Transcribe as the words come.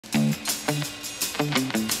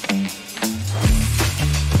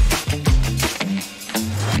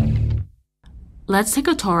Let's take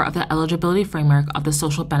a tour of the eligibility framework of the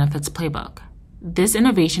Social Benefits Playbook. This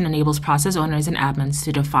innovation enables process owners and admins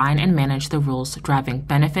to define and manage the rules driving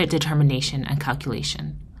benefit determination and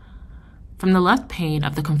calculation. From the left pane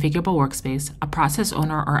of the configurable workspace, a process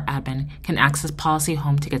owner or admin can access Policy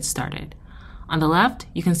Home to get started. On the left,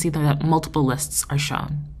 you can see that multiple lists are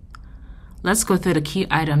shown. Let's go through the key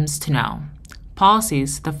items to know.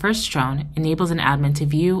 Policies, the first shown, enables an admin to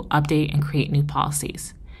view, update, and create new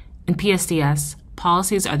policies. In PSDS,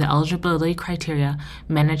 policies are the eligibility criteria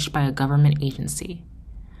managed by a government agency.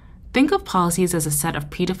 Think of policies as a set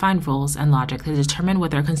of predefined rules and logic to determine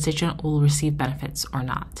whether a constituent will receive benefits or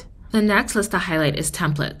not. The next list to highlight is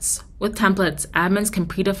templates. With templates, admins can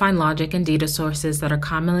predefine logic and data sources that are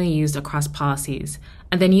commonly used across policies,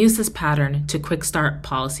 and then use this pattern to quick start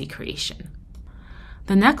policy creation.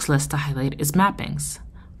 The next list to highlight is mappings.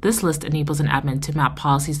 This list enables an admin to map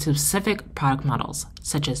policies to specific product models,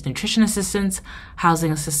 such as nutrition assistance,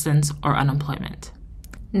 housing assistance, or unemployment.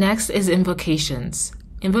 Next is invocations.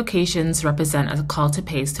 Invocations represent a call to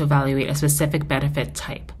paste to evaluate a specific benefit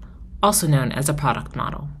type, also known as a product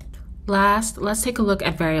model. Last, let's take a look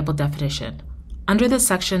at variable definition. Under this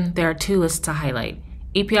section, there are two lists to highlight: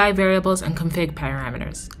 API variables and config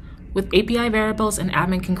parameters. With API variables, an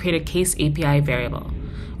admin can create a case API variable.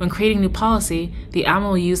 When creating new policy, the admin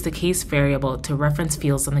will use the case variable to reference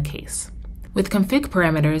fields in the case. With config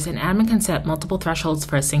parameters, an admin can set multiple thresholds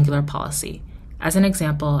for a singular policy. As an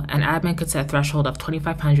example, an admin could set a threshold of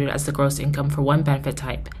 $2,500 as the gross income for one benefit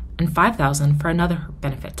type and $5,000 for another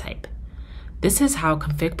benefit type. This is how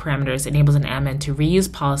config parameters enables an admin to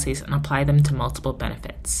reuse policies and apply them to multiple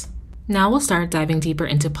benefits. Now we'll start diving deeper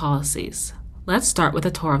into policies. Let's start with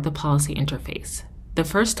a tour of the policy interface. The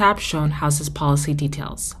first tab shown houses policy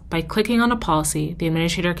details. By clicking on a policy, the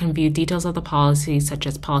administrator can view details of the policy such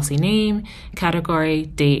as policy name, category,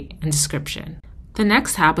 date, and description. The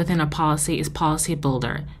next tab within a policy is Policy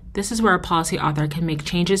Builder. This is where a policy author can make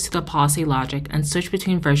changes to the policy logic and switch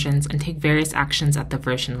between versions and take various actions at the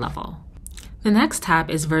version level. The next tab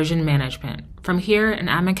is Version Management. From here, an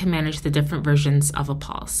admin can manage the different versions of a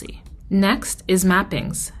policy. Next is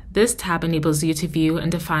Mappings. This tab enables you to view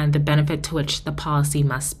and define the benefit to which the policy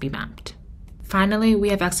must be mapped. Finally, we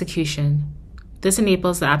have Execution. This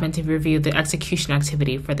enables the admin to review the execution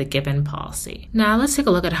activity for the given policy. Now let's take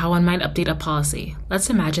a look at how one might update a policy. Let's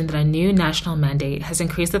imagine that a new national mandate has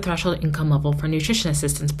increased the threshold income level for nutrition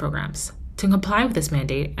assistance programs. To comply with this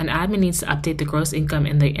mandate, an admin needs to update the gross income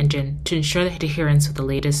in the engine to ensure the adherence with the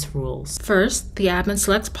latest rules. First, the admin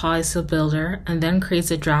selects Policy Builder and then creates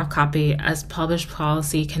a draft copy as published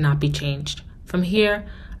policy cannot be changed. From here,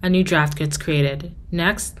 a new draft gets created.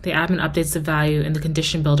 Next, the admin updates the value in the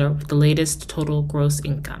condition builder with the latest total gross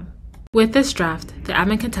income. With this draft, the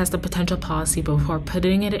admin can test a potential policy before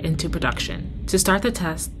putting it into production. To start the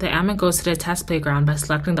test, the admin goes to the test playground by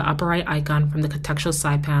selecting the upper right icon from the contextual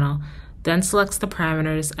side panel, then selects the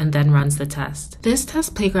parameters, and then runs the test. This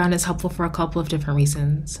test playground is helpful for a couple of different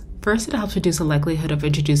reasons. First, it helps reduce the likelihood of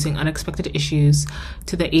introducing unexpected issues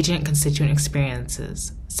to the agent constituent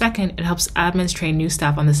experiences. Second, it helps admins train new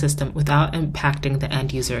staff on the system without impacting the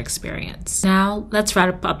end user experience. Now, let's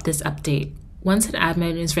wrap up this update. Once an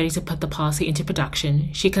admin is ready to put the policy into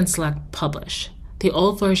production, she can select Publish. The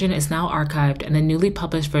old version is now archived, and the newly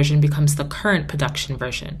published version becomes the current production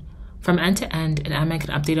version. From end to end, an admin can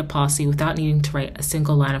update a policy without needing to write a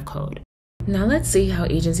single line of code. Now let's see how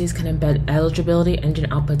agencies can embed eligibility engine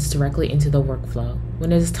outputs directly into the workflow.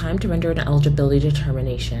 When it is time to render an eligibility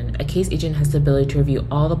determination, a case agent has the ability to review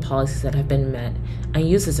all the policies that have been met and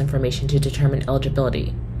use this information to determine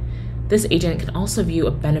eligibility. This agent can also view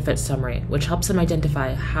a benefit summary, which helps them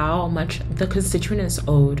identify how much the constituent is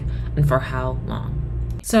owed and for how long.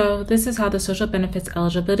 So this is how the Social Benefits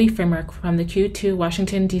Eligibility Framework from the Q2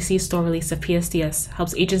 Washington, D.C. store release of PSDS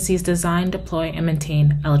helps agencies design, deploy, and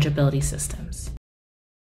maintain eligibility systems.